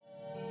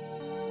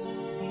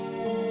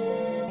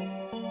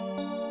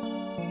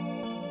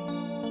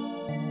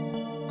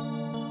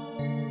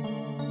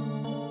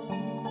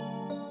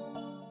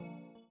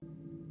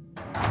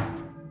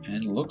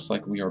Looks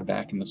like we are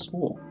back in the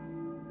school.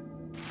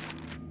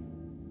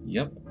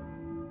 Yep.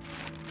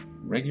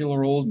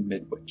 Regular old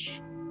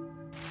Midwich.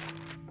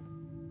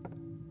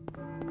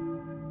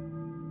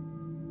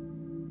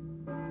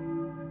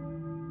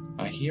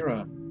 I hear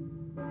a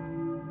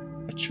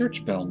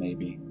church bell,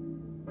 maybe.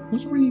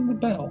 Who's ringing the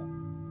bell?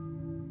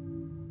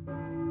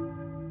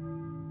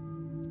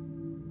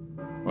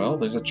 Well,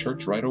 there's a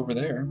church right over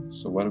there,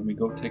 so why don't we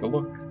go take a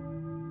look?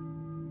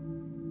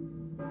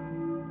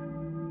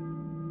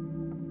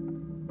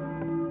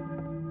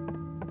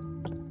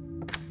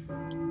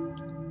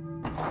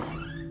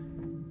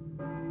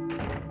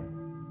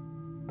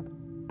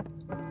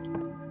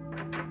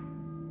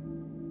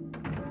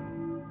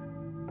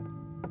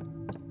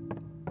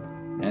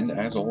 And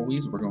as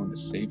always, we're going to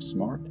save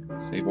smart,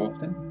 save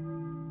often.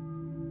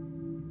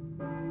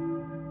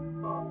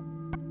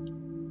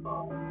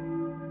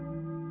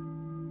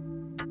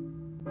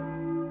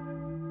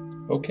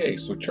 Okay,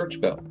 so church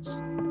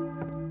bells.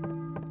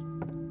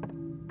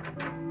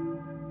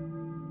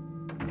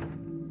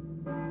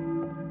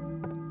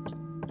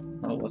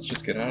 Well, let's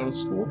just get out of the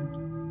school.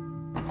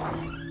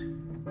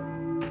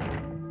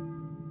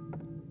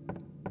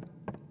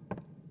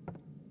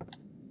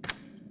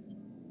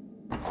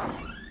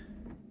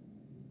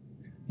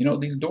 You know,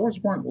 these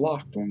doors weren't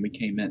locked when we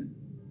came in.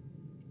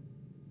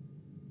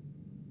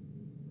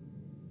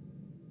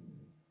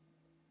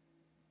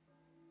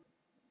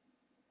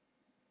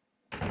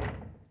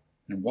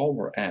 And while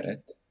we're at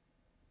it,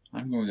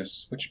 I'm going to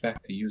switch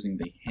back to using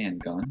the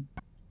handgun.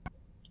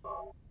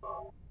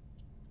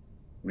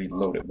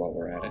 Reload it while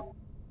we're at it.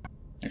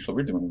 Actually,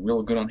 we're doing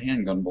real good on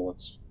handgun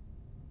bullets.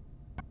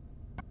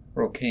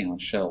 We're okay on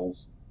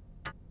shells.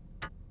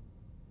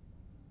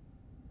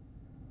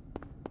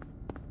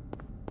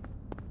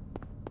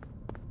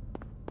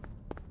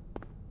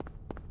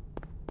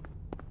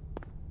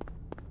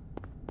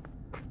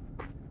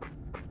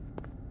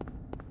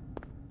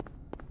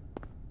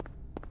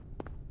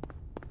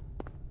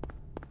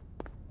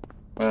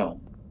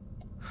 Well,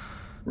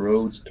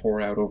 roads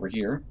tore out over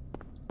here.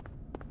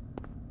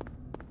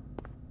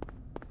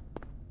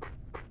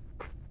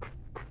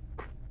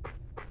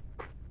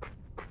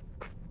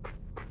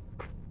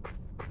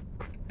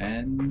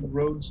 And the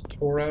roads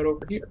tore out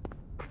over here.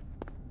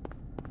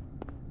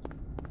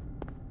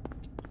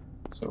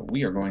 So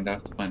we are going to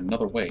have to find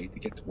another way to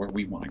get to where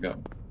we want to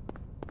go.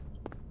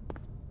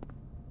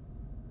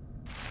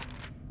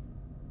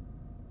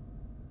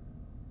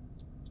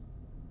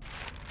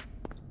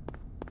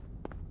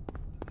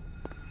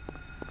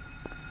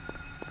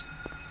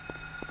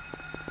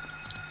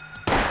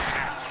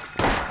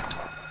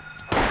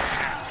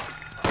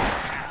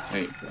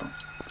 There you go.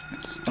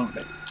 Stop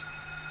it.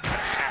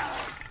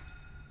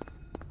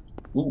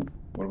 Ooh,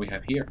 what do we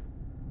have here?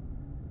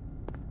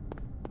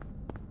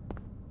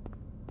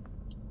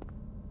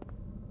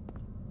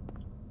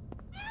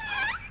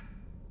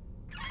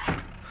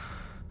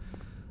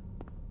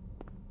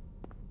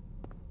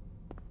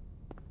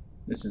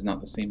 This is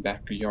not the same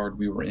backyard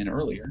we were in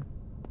earlier.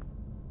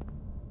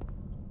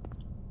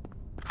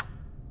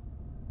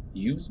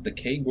 Use the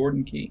K.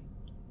 Gordon key.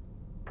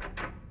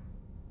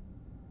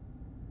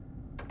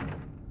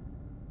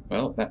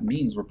 Well, that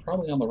means we're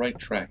probably on the right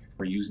track if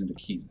we're using the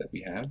keys that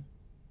we have.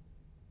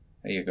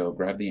 There you go,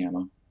 grab the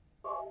ammo.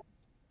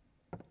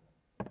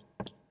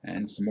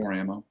 And some more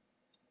ammo.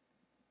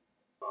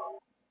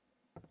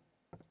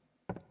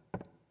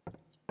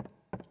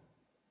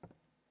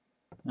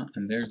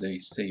 And there's a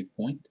save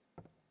point.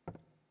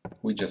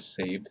 We just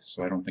saved,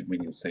 so I don't think we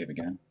need to save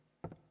again.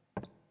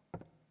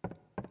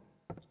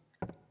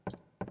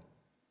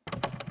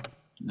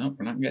 Nope,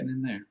 we're not getting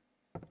in there.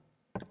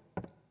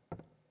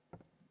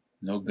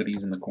 No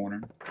goodies in the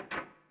corner.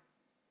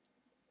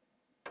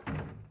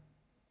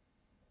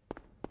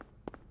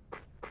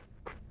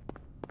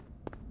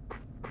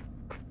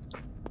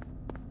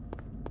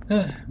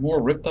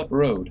 More ripped up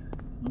road.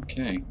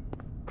 Okay,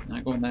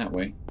 not going that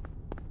way.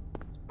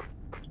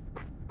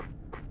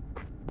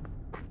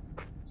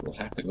 So we'll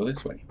have to go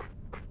this way.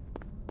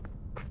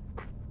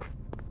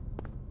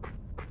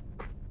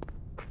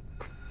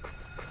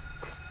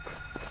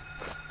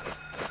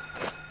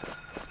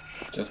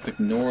 Just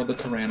ignore the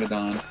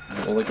pteranodon,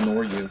 and we'll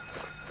ignore you.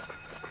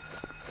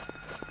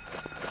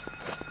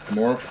 It's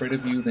more afraid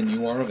of you than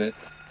you are of it.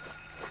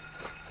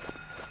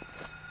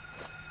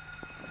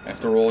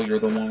 After all, you're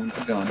the one with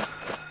the gun.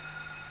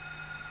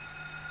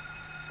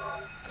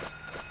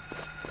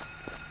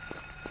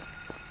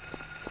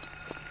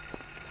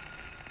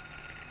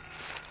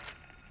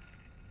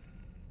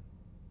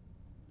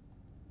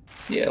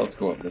 Yeah, let's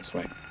go up this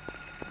way.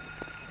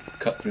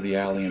 Cut through the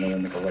alley and then we'll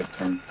make a right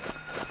turn.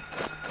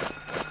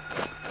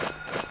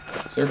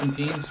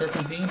 Serpentine,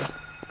 serpentine.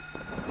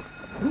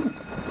 Ooh.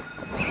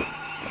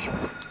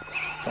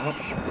 Stop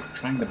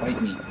trying to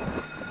bite me.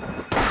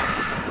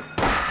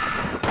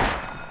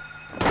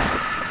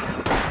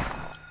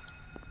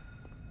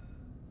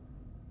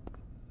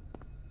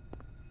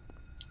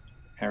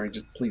 Harry,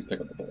 just please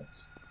pick up the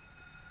bullets.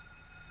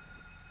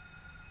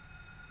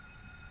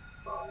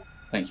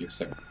 Thank you,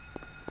 sir.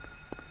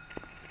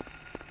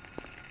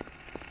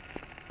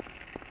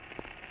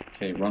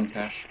 Okay, run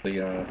past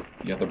the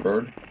other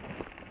bird.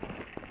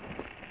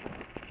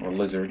 Or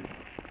lizard.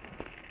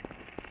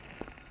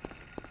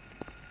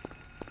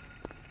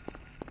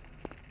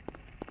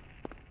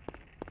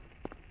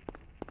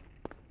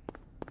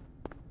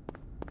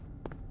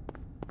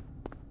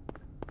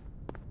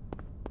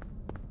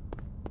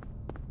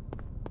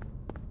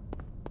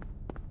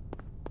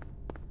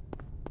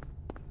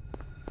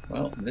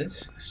 Well,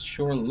 this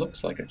sure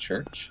looks like a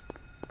church.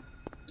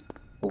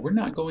 But we're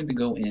not going to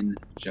go in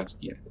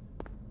just yet.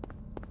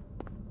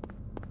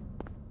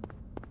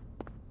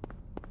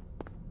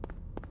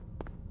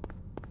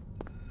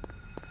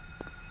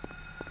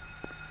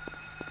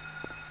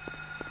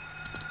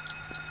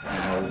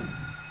 Ow.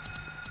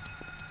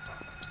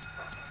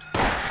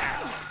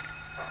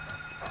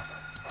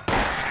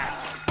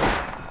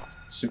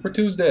 Super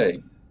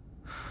Tuesday.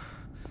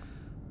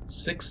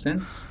 6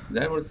 cents? Is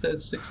that what it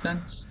says? 6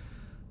 cents?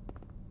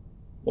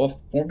 Well,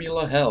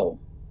 Formula Hell.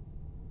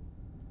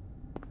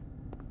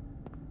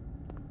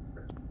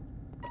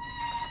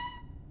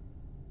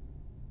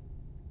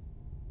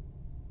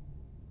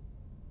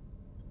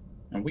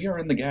 And we are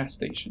in the gas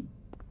station.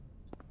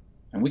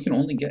 And we can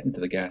only get into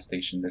the gas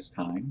station this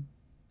time.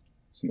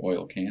 Some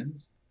oil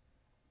cans.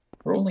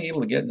 We're only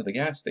able to get into the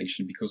gas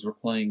station because we're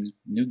playing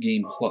New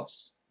Game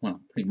Plus.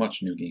 Well, pretty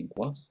much New Game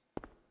Plus.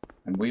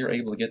 And we are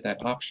able to get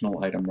that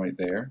optional item right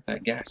there,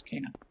 that gas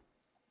can.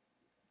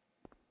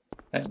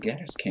 That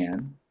gas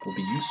can will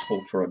be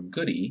useful for a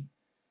goodie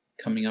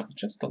coming up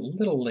just a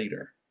little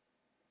later.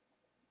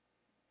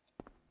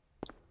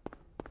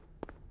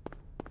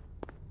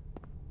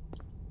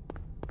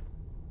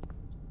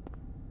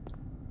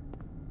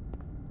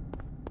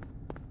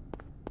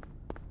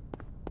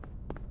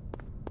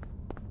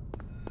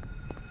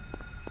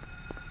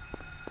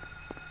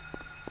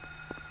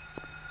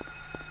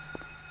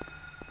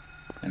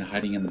 And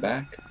hiding in the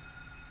back,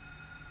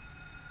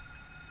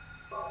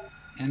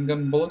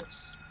 handgun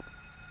bullets,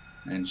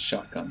 and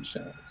shotgun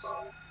shells.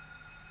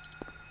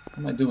 How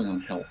am I doing on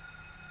health?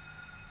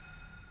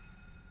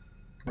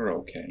 We're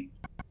okay.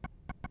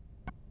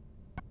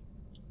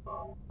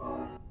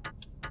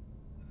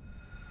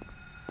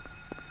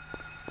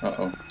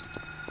 Uh-oh.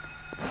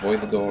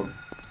 Avoid the dog.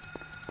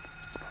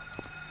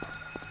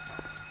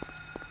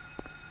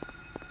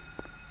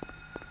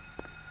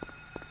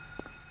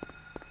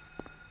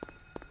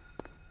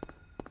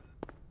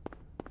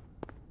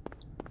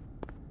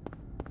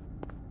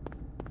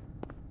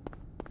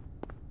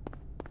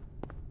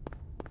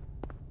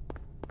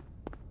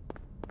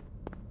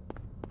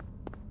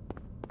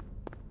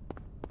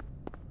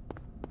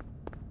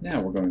 Now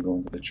we're going to go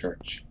into the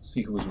church,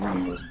 see who is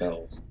ringing those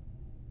bells.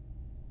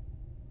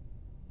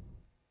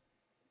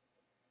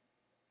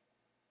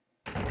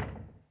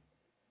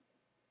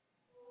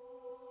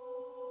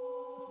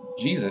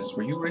 Jesus,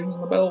 were you ringing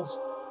the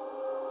bells?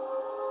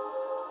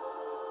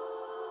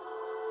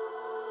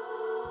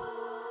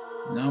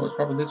 No, it was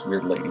probably this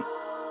weird lady.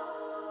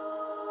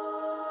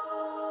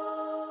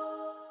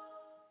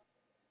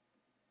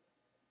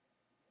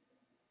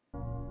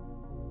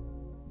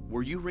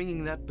 Were you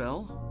ringing that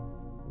bell?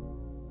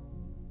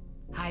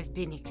 I've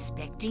been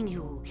expecting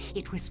you.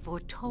 It was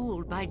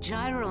foretold by I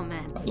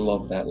gyromancy.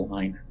 love that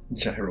line.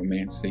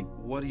 Gyromancy.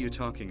 What are you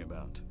talking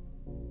about?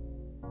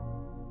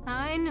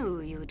 I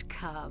knew you'd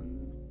come.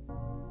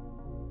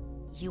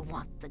 You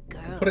want the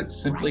girl, To put it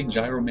simply, right?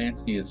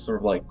 gyromancy is sort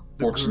of like The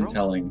girl?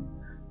 fortune-telling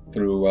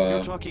through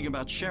You're talking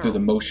about Cheryl. through the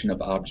motion of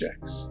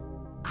objects.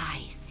 I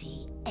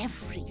see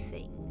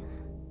everything.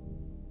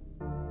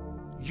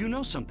 You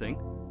know something?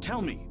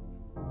 Tell me.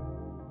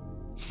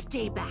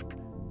 Stay back.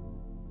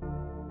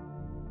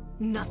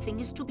 Nothing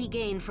is to be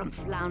gained from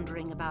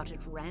floundering about at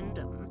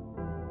random.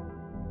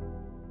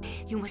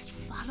 You must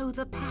follow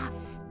the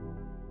path.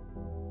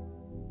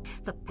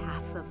 The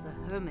path of the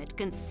hermit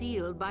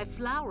concealed by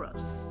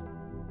Flauros.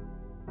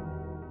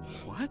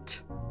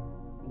 What?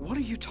 What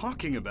are you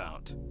talking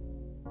about?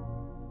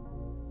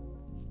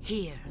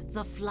 Here,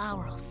 the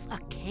Flauros, a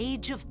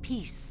cage of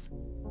peace.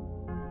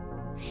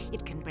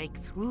 It can break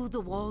through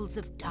the walls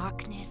of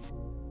darkness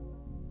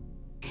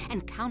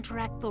and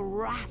counteract the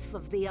wrath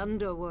of the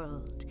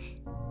underworld.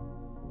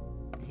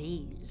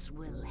 These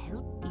will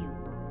help you.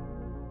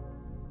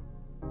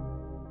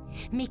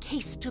 Make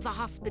haste to the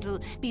hospital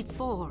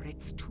before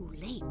it's too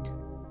late.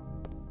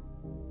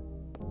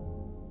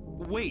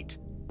 Wait!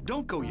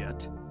 Don't go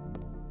yet.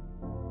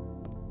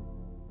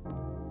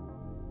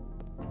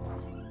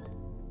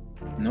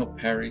 Nope,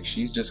 Harry,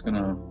 she's just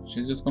gonna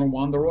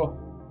wander off.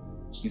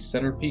 She's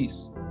said her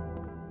piece.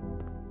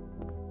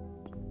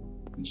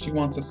 And she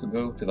wants us to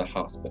go to the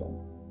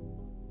hospital.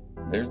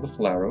 There's the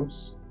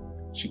Flauros.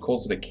 She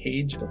calls it a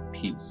cage of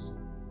peace.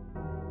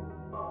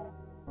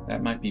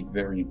 That might be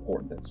very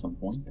important at some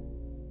point.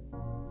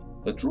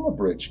 The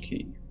drawbridge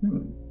key.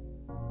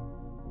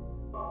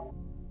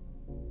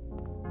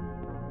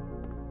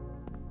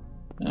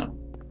 Oh,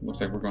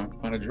 looks like we're going to have to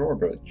find a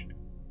drawbridge.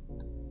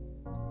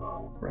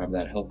 Grab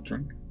that health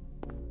drink.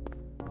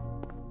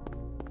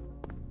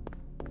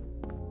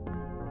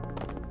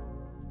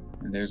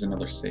 And And there's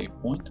another save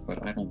point,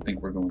 but I don't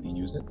think we're going to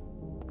use it.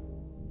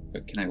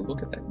 But can I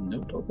look at that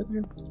note over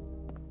there?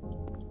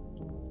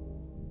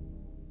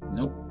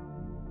 Nope.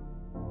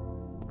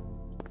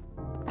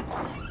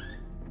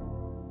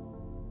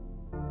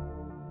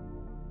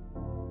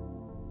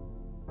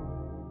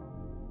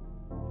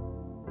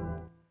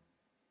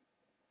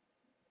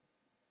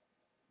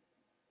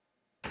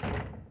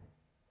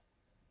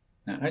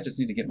 Now, I just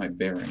need to get my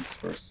bearings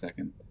for a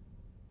second.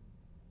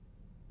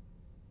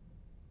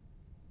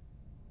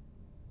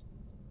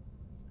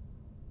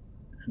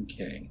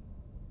 Okay.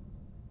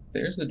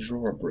 There's the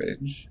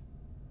drawbridge.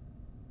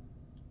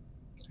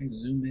 Can I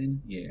zoom in?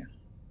 Yeah.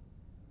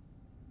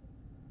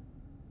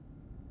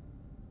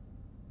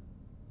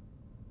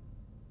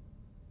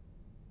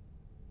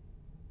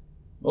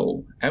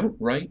 Oh,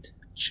 outright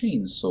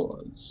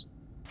chainsaws.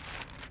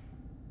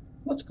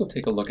 Let's go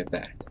take a look at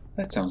that.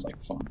 That sounds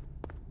like fun.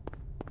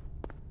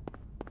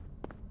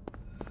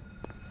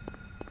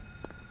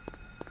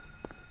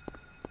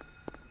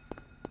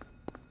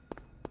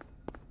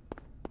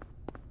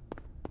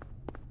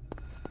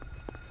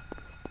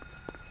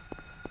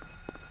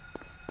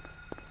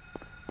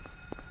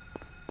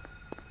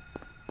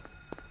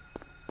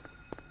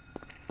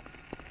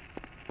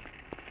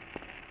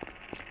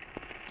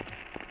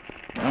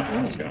 Oh, he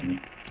almost got me.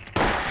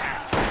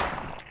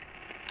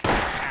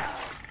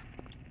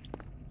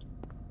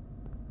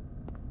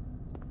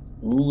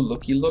 Ooh,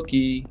 looky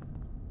looky.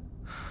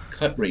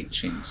 Cut rate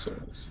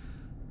chainsaws.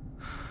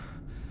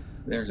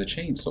 There's a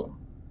chainsaw.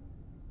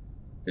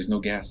 There's no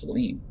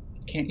gasoline.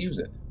 Can't use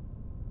it.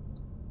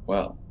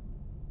 Well.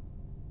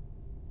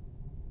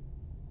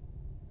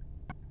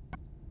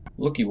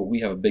 Looky what we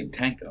have a big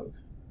tank of.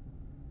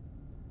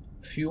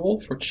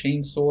 Fuel for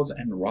chainsaws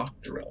and rock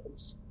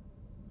drills.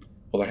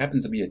 Well, there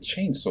happens to be a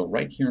chainsaw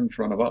right here in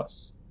front of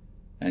us.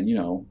 And, you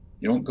know,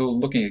 you don't go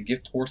looking a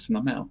gift horse in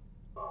the mouth.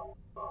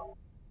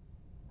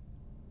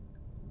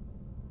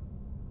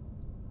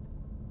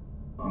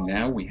 And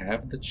now we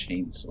have the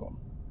chainsaw.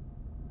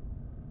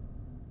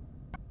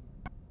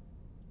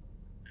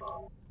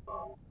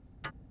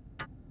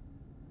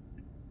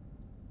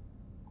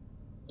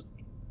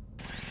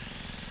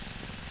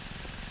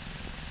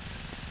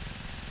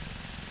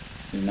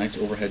 A nice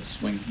overhead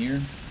swing here.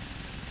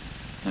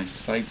 Nice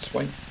side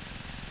swipe.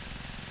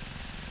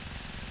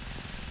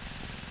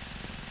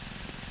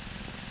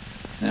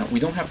 Now,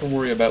 we don't have to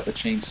worry about the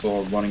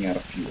chainsaw running out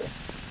of fuel.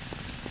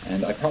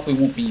 And I probably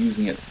won't be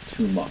using it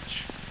too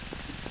much.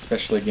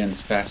 Especially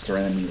against faster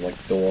enemies like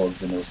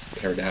dogs and those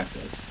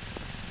pterodactyls.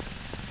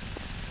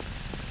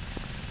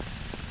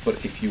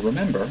 But if you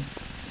remember,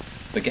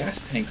 the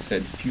gas tank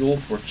said fuel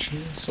for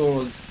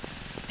chainsaws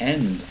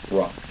and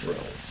rock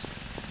drills.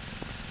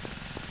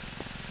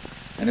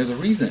 And there's a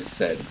reason it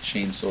said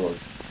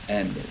chainsaws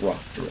and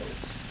rock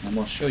drills. And I'm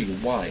going to show you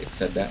why it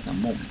said that in a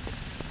moment.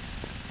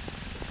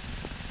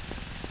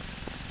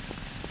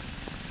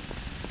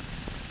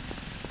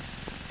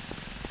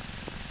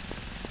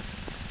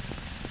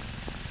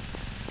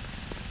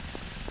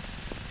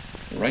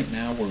 Right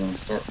now we're going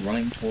to start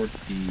running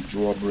towards the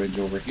drawbridge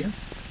over here.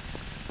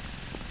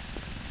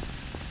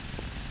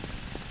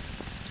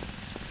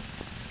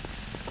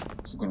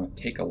 So we're going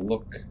to take a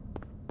look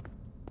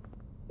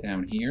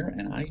down here,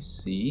 and I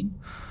see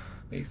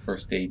a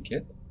first aid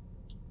kit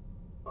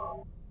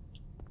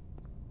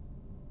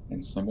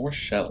and some more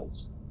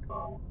shells.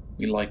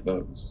 We like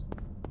those.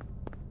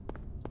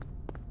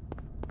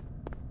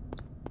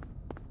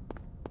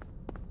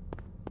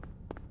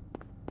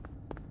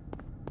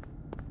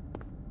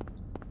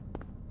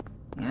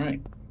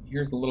 Alright,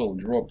 here's a little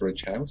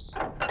drawbridge house.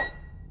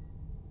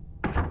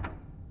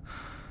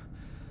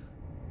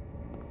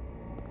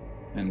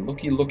 And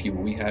looky looky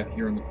what we have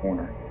here in the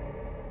corner.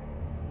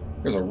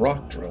 There's a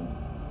rock drill.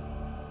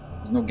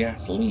 There's no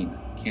gasoline.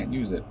 Can't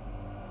use it.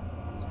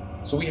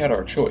 So we had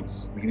our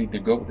choice. We could either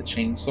go with the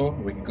chainsaw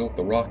or we could go with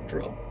the rock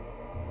drill.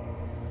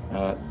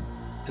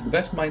 To the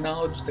best of my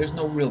knowledge, there's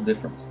no real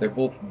difference. They're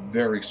both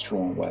very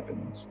strong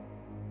weapons.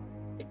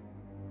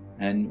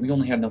 And we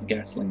only had enough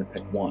gasoline to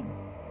pick one.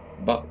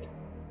 But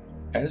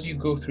as you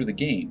go through the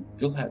game,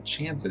 you'll have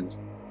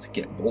chances to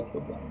get both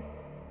of them.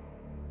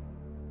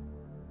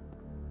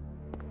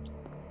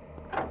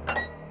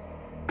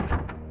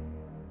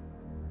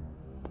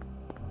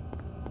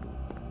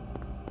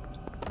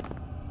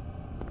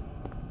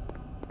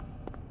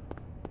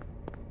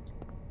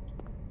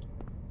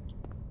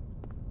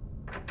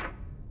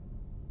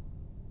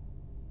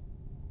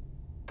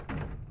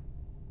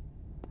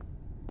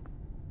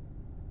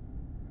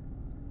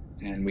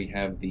 And we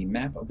have the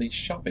map of the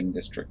shopping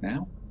district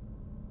now.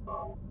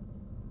 So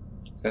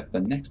that's the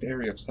next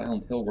area of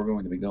Silent Hill we're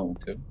going to be going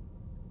to.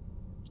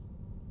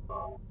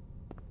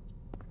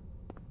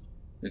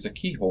 There's a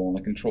keyhole in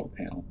the control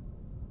panel.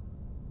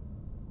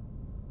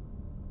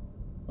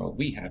 Well,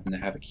 we happen to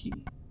have a key.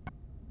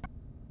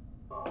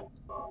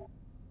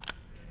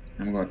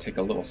 I'm going to take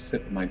a little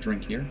sip of my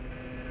drink here.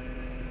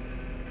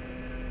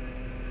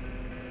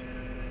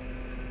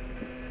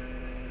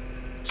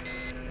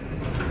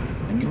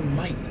 And you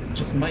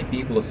just might be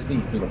able to see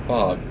through the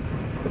fog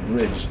the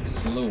bridge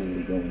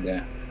slowly going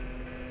down.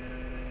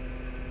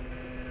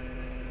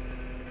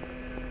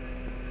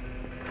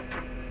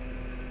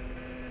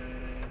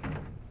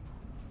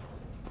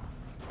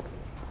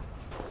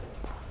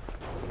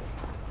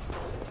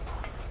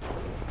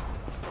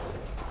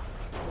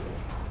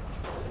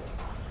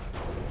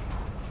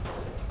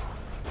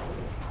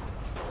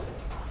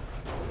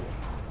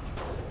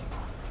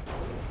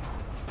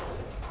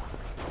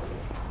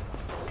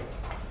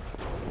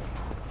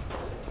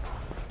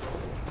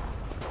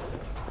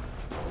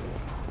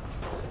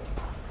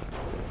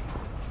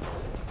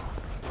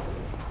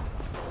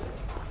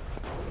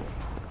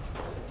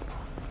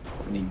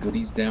 Any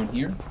goodies down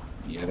here?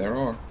 Yeah, there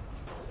are.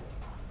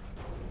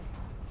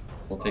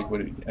 We'll take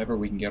whatever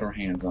we can get our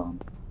hands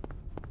on.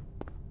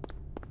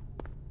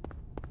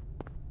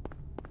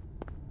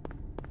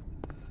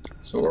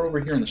 So we're over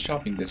here in the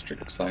shopping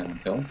district of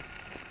Silent Hill.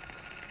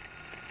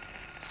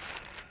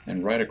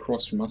 And right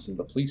across from us is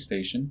the police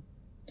station.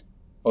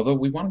 Although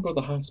we want to go to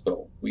the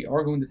hospital, we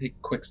are going to take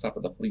a quick stop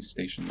at the police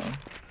station though.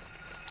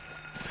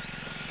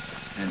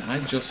 And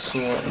I just saw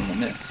in the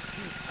mist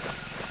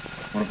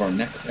one of our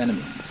next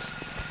enemies.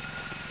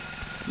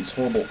 These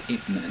horrible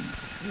ape men.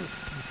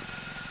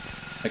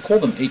 I call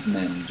them ape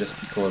men just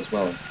because,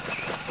 well,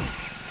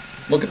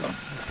 look at them.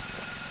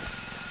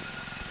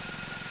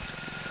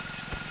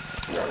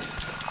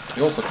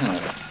 They also kind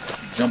of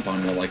jump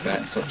on you like that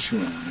and start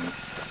chewing on you.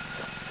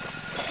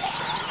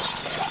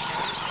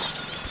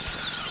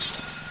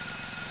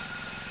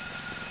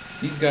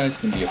 These guys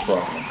can be a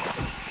problem.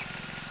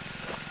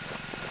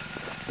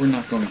 We're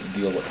not going to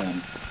deal with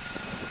them.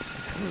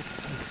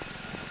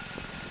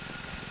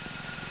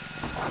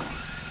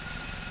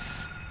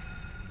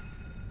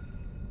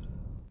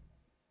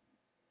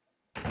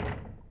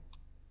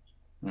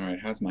 Alright,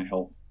 how's my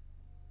health?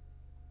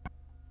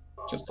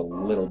 Just a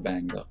little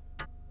banged up.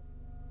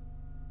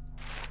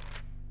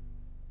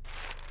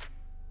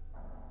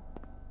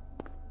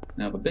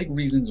 Now, the big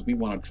reasons we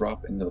want to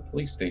drop into the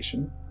police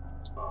station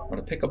are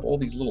to pick up all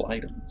these little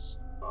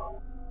items.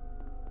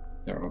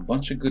 There are a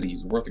bunch of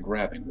goodies worth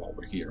grabbing while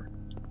we're here.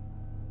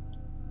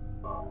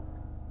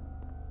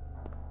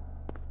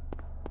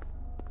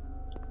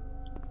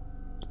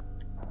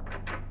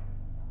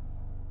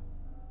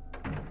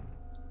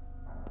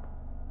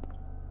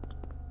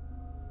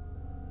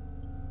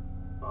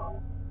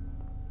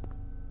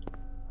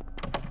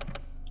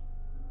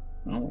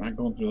 Well, we're not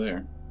going through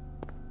there.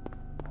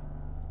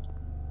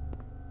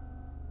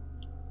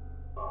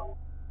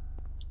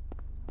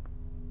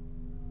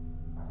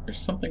 There's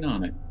something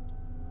on it.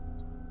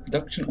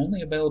 Production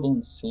only available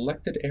in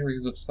selected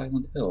areas of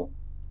Silent Hill.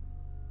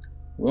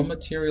 Raw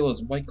material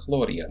is White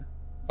Claudia,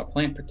 a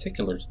plant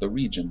particular to the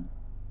region.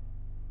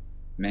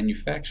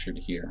 Manufactured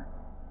here.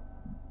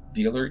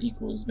 Dealer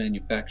equals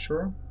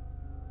manufacturer?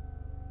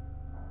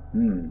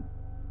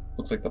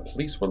 Looks like the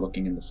police were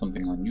looking into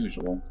something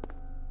unusual.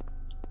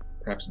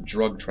 Perhaps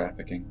drug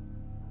trafficking.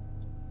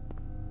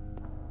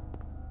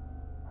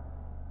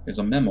 There's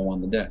a memo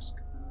on the desk.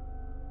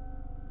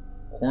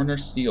 Coroner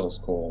Seals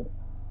called.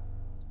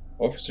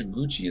 Officer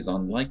Gucci is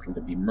unlikely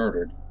to be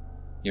murdered.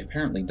 He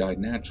apparently died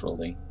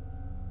naturally.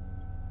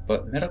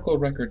 But medical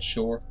records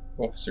show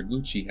Officer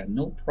Gucci had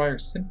no prior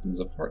symptoms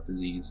of heart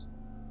disease.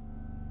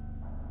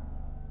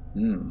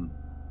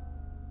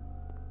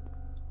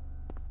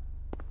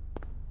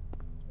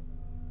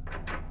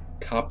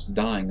 Cops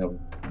dying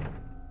of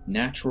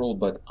natural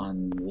but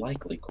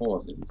unlikely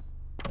causes.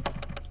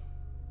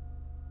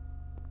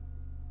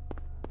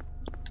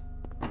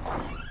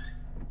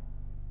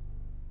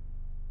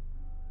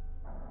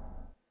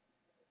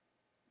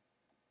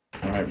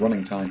 Alright,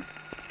 running time.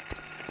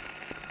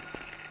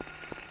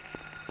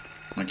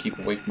 I keep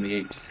away from the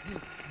apes.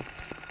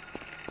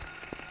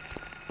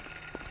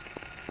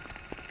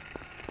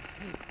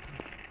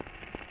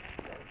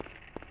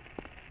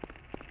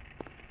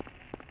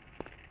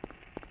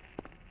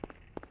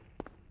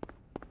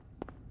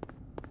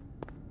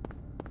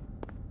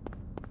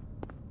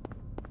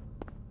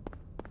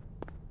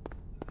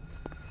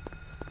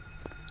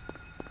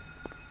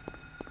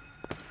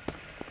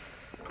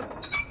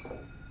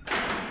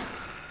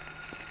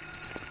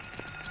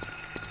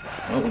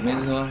 Well, we made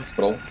it to the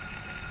hospital.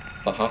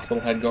 The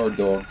hospital had guard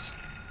dogs.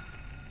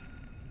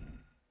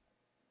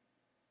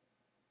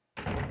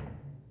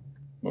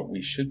 But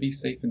we should be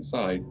safe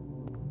inside.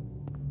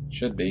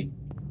 Should be.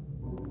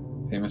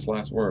 Famous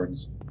last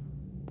words.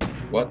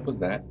 What was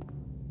that?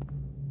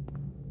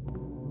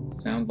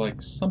 Sound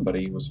like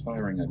somebody was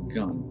firing a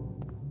gun.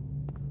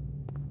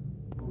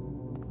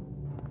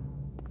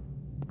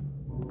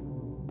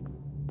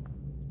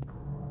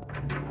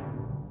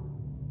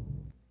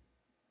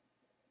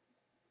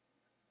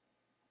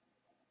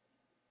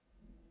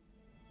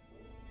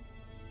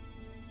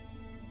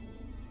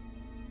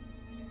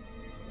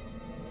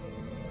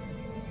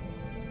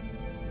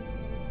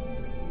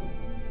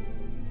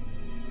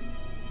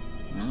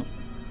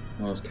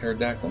 Those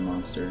pterodactyl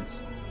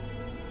monsters.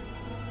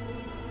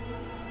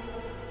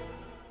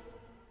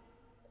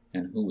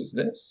 And who is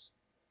this?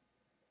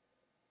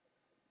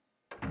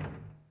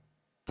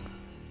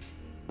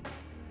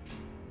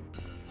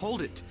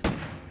 Hold it.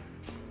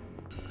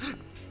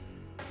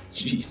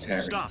 Jeez,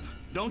 Harry. Stop.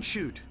 Don't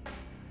shoot.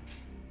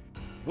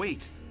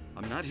 Wait.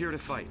 I'm not here to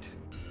fight.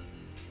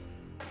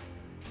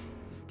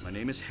 My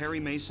name is Harry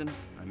Mason.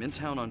 I'm in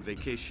town on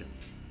vacation.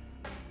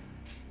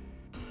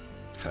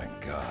 Thank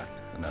God.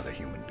 Another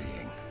human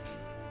being.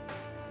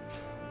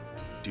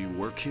 Do you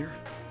work here?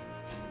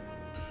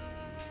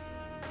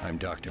 I'm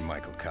Dr.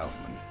 Michael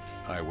Kaufman.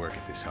 I work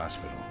at this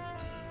hospital.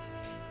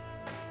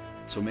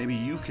 So maybe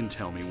you can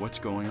tell me what's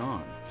going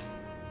on.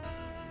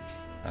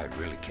 I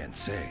really can't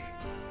say.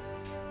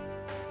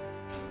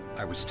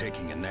 I was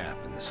taking a nap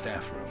in the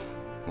staff room.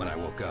 When I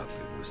woke up,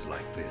 it was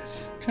like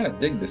this. Kind of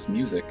dig this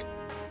music.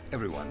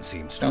 Everyone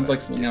seems Sounds to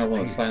like something out of one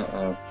of sounds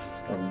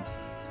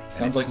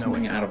like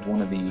something out of one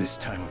of the this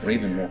time of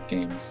Ravenwolf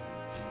games.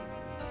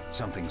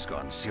 Something's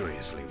gone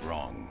seriously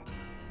wrong.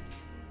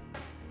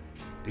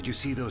 Did you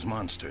see those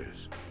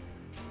monsters?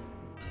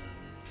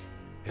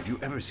 Have you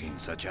ever seen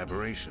such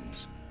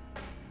aberrations?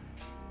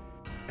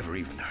 Ever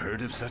even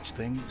heard of such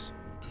things?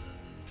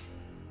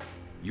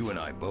 You and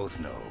I both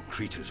know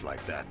creatures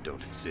like that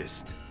don't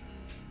exist.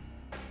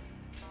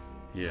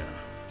 Yeah.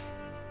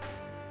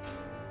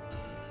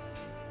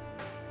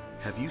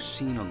 Have you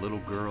seen a little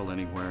girl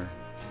anywhere?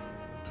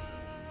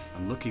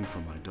 I'm looking for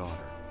my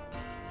daughter.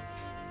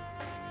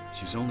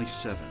 She's only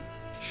 7,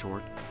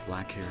 short,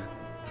 black hair.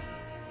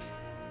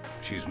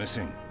 She's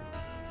missing.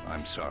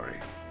 I'm sorry.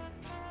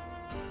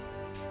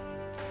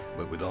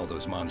 But with all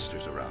those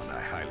monsters around, I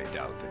highly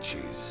doubt that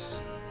she's...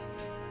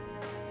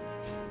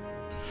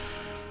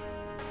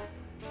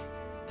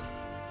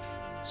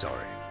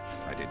 Sorry,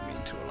 I didn't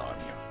mean to alarm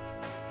you.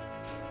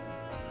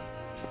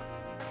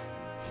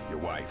 Your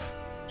wife,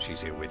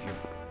 she's here with you?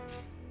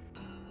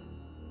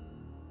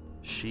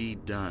 She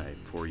died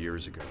 4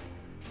 years ago.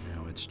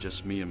 Now it's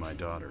just me and my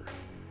daughter.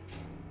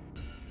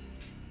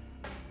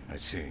 I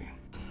see.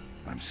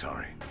 I'm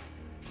sorry.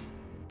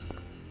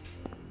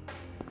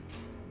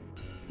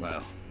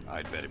 Well,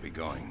 I'd better be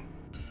going.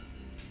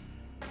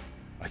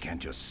 I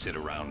can't just sit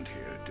around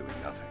here doing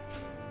nothing.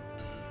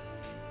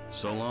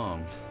 So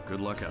long.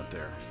 Good luck out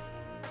there.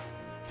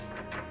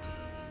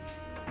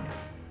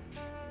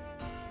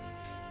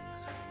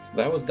 So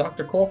that was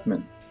Dr.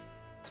 Kaufman.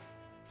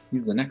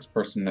 He's the next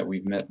person that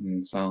we've met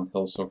in Silent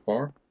Hill so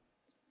far.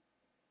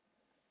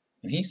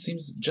 And he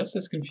seems just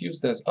as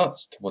confused as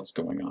us to what's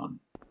going on.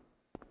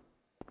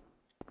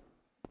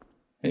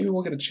 Maybe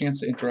we'll get a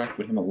chance to interact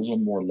with him a little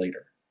more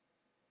later.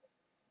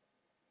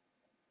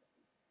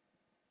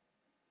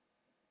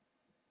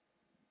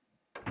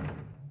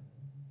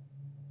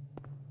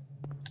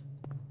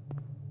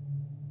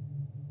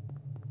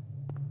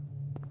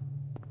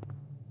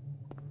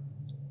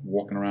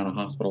 Walking around a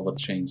hospital with a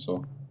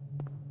chainsaw.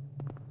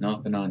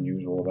 Nothing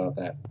unusual about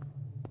that.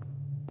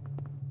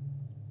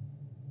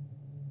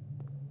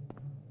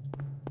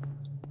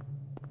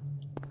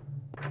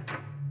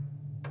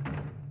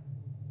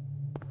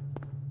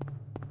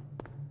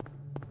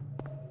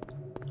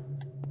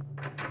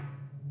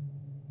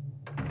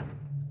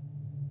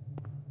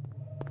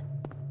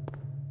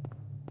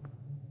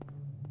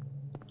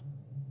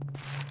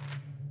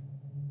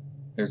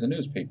 There's a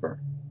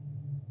newspaper.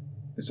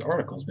 This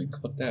article's been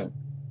clipped out.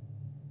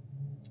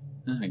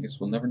 I guess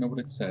we'll never know what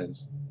it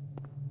says.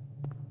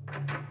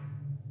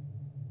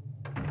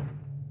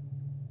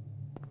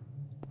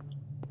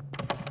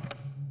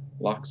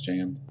 Lock's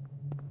jammed.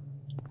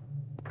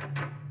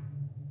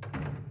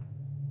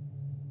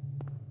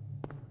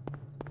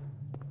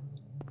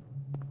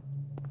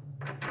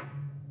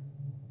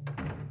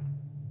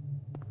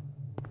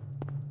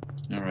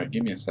 Alright,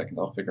 give me a second.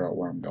 I'll figure out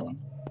where I'm going.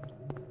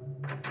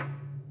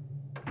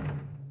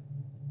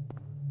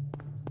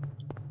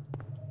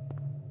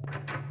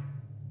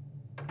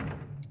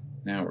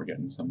 Now we're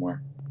getting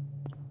somewhere.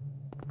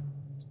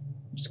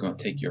 I'm just going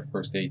to take your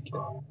first aid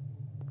kit.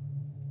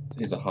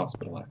 This is a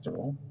hospital after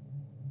all.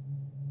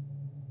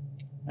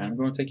 And I'm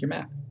going to take your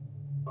map.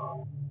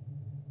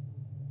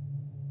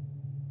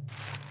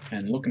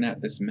 And looking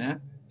at this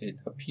map,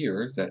 it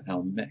appears that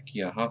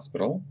Alchemilla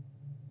Hospital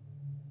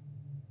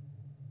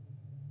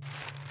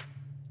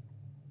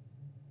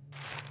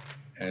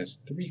has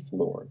 3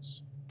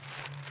 floors.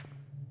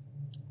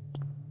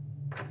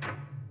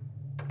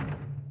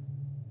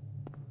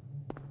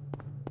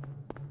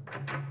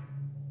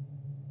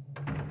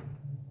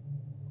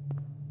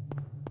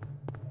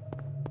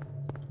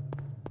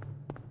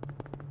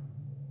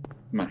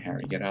 Come on,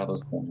 Harry, get out of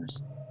those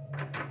corners.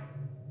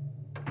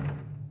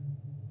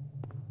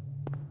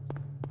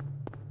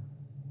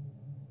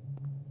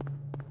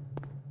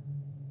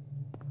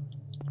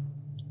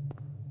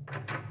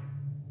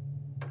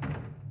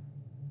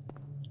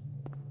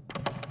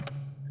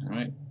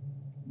 Alright.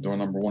 Door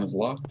number 1 is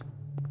locked.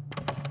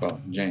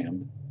 Well,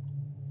 jammed.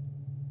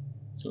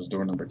 So is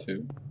door number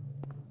 2.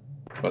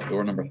 But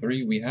door number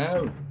 3 we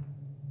have...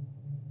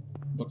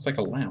 looks like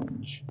a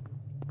lounge.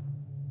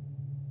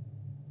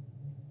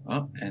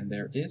 Oh, and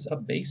there is a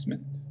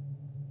basement.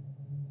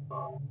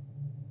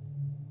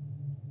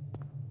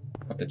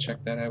 Have to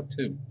check that out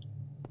too.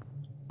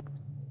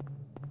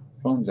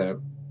 Phone's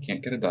out.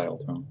 Can't get a dial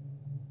tone.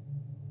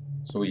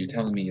 So what you're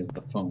telling me is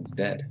the phone's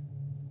dead.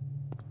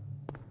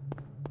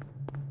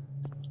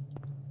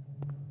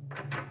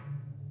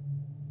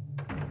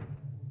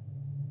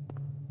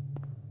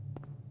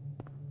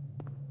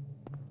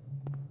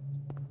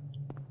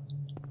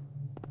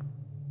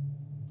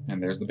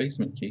 And there's the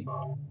basement key.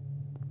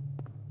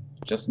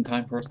 Just in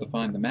time for us to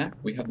find the map,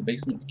 we have the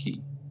basement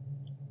key.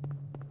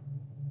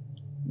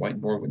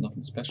 Whiteboard with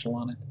nothing special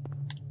on it.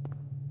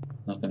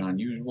 Nothing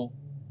unusual.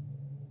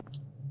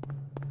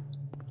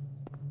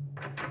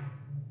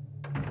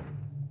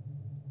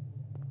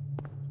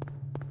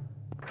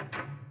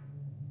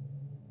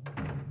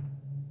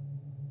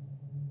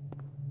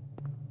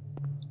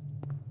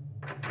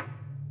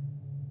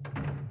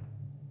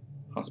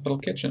 Hospital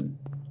kitchen.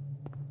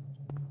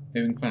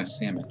 Maybe we can find a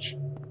sandwich.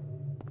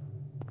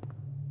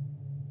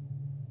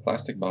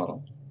 Plastic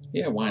bottle.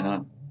 Yeah, why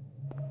not?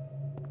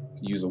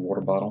 Use a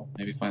water bottle.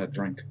 Maybe find a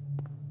drink.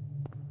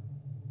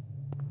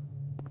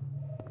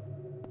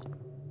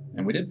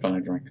 And we did find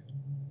a drink.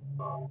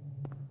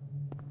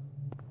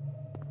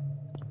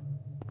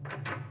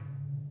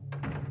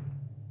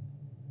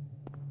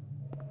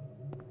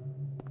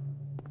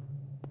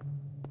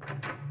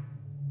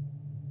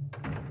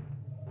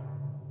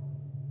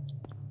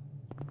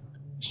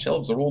 The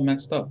shelves are all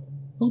messed up.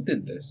 Who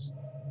did this?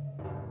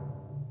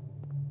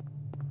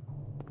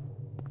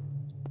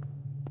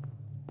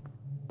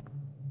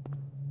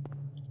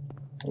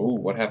 Oh,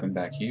 what happened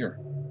back here?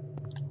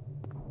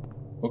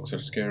 Books are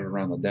scattered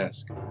around the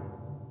desk.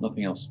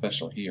 Nothing else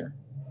special here.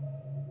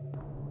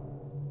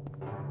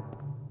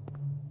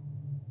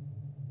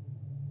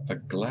 A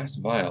glass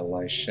vial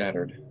lies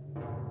shattered.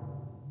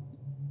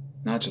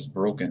 It's not just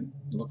broken,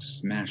 it looks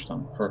smashed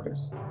on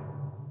purpose.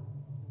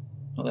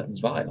 Well, that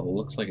vial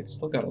looks like it's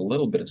still got a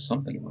little bit of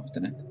something left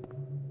in it.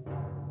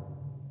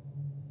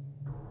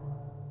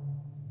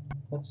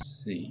 Let's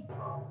see.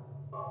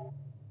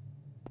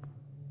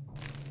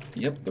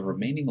 Yep, the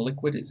remaining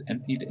liquid is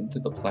emptied into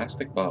the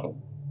plastic bottle.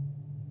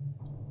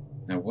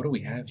 Now what do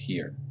we have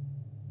here?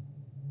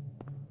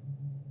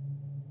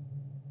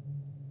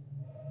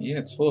 Yeah,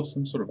 it's full of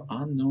some sort of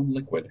unknown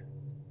liquid.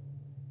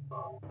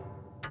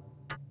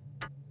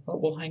 Well,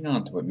 we'll hang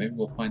on to it. Maybe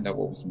we'll find out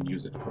what we can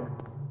use it for.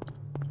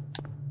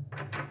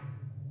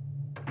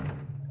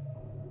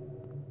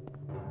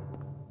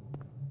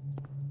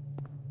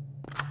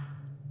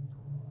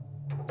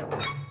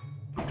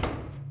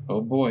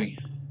 Oh boy.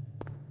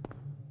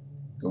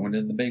 Going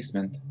in the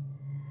basement.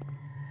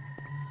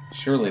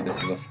 Surely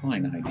this is a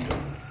fine idea.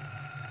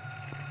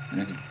 And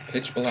it's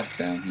pitch black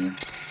down here.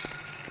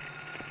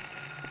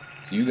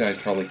 So you guys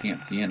probably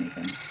can't see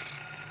anything.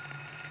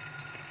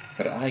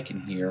 But I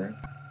can hear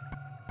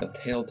the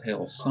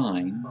telltale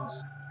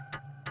signs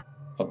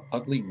of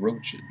ugly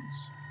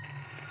roaches.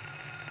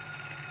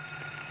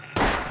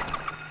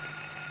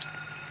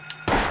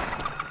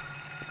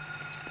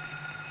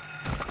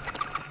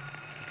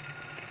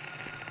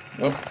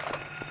 Oh,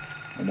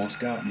 almost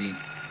got me.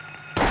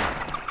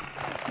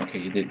 Okay,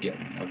 you did get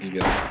me. I'll give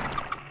you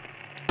that.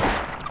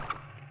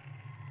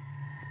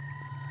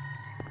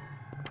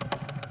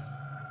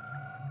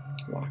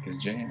 Lock is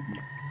jammed.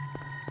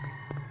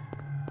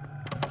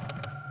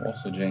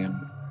 Also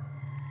jammed.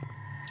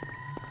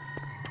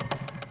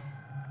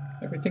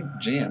 Everything's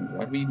jammed.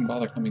 Why do we even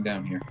bother coming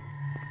down here?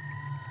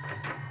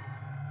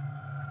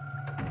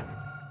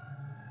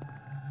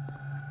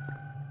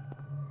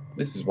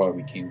 This is why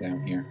we came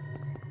down here.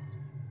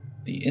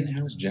 The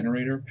in-house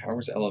generator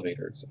powers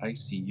elevators,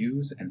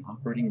 ICUs, and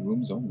operating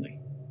rooms only.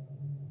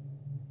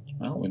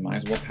 Well, we might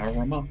as well power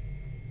them up.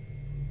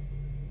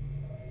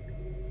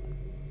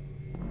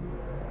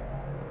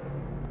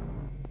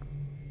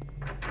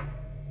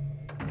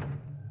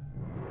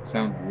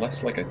 Sounds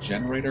less like a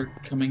generator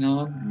coming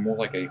on, and more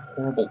like a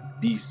horrible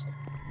beast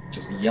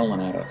just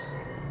yelling at us.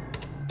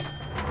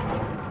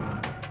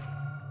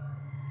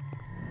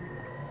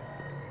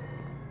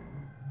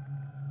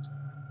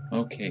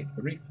 Okay,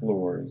 3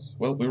 floors.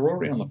 Well, we were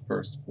already on the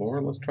first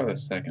floor. Let's try the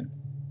second.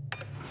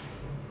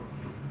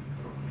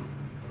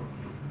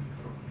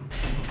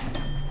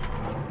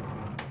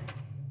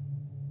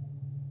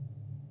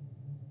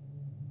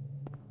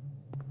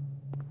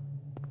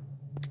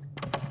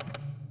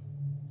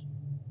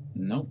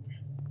 Nope.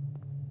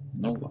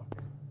 No luck.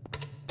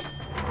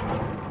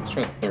 Let's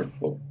try the third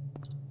floor.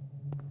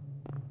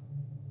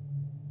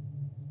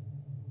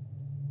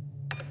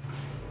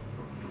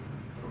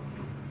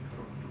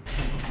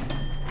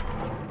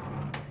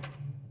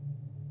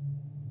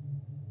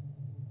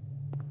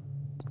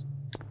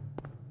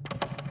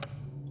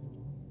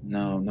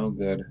 No, no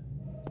good.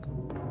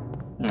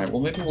 Alright, well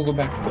maybe we'll go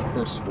back to the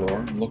first floor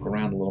and look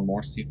around a little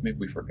more, see if maybe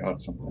we forgot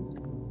something.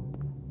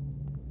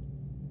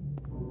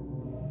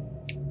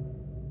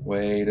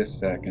 Wait a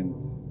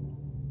second.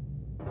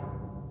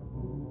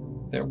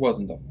 There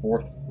wasn't a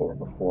 4th floor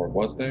before,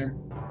 was there?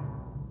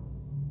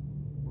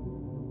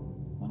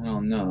 I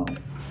don't know.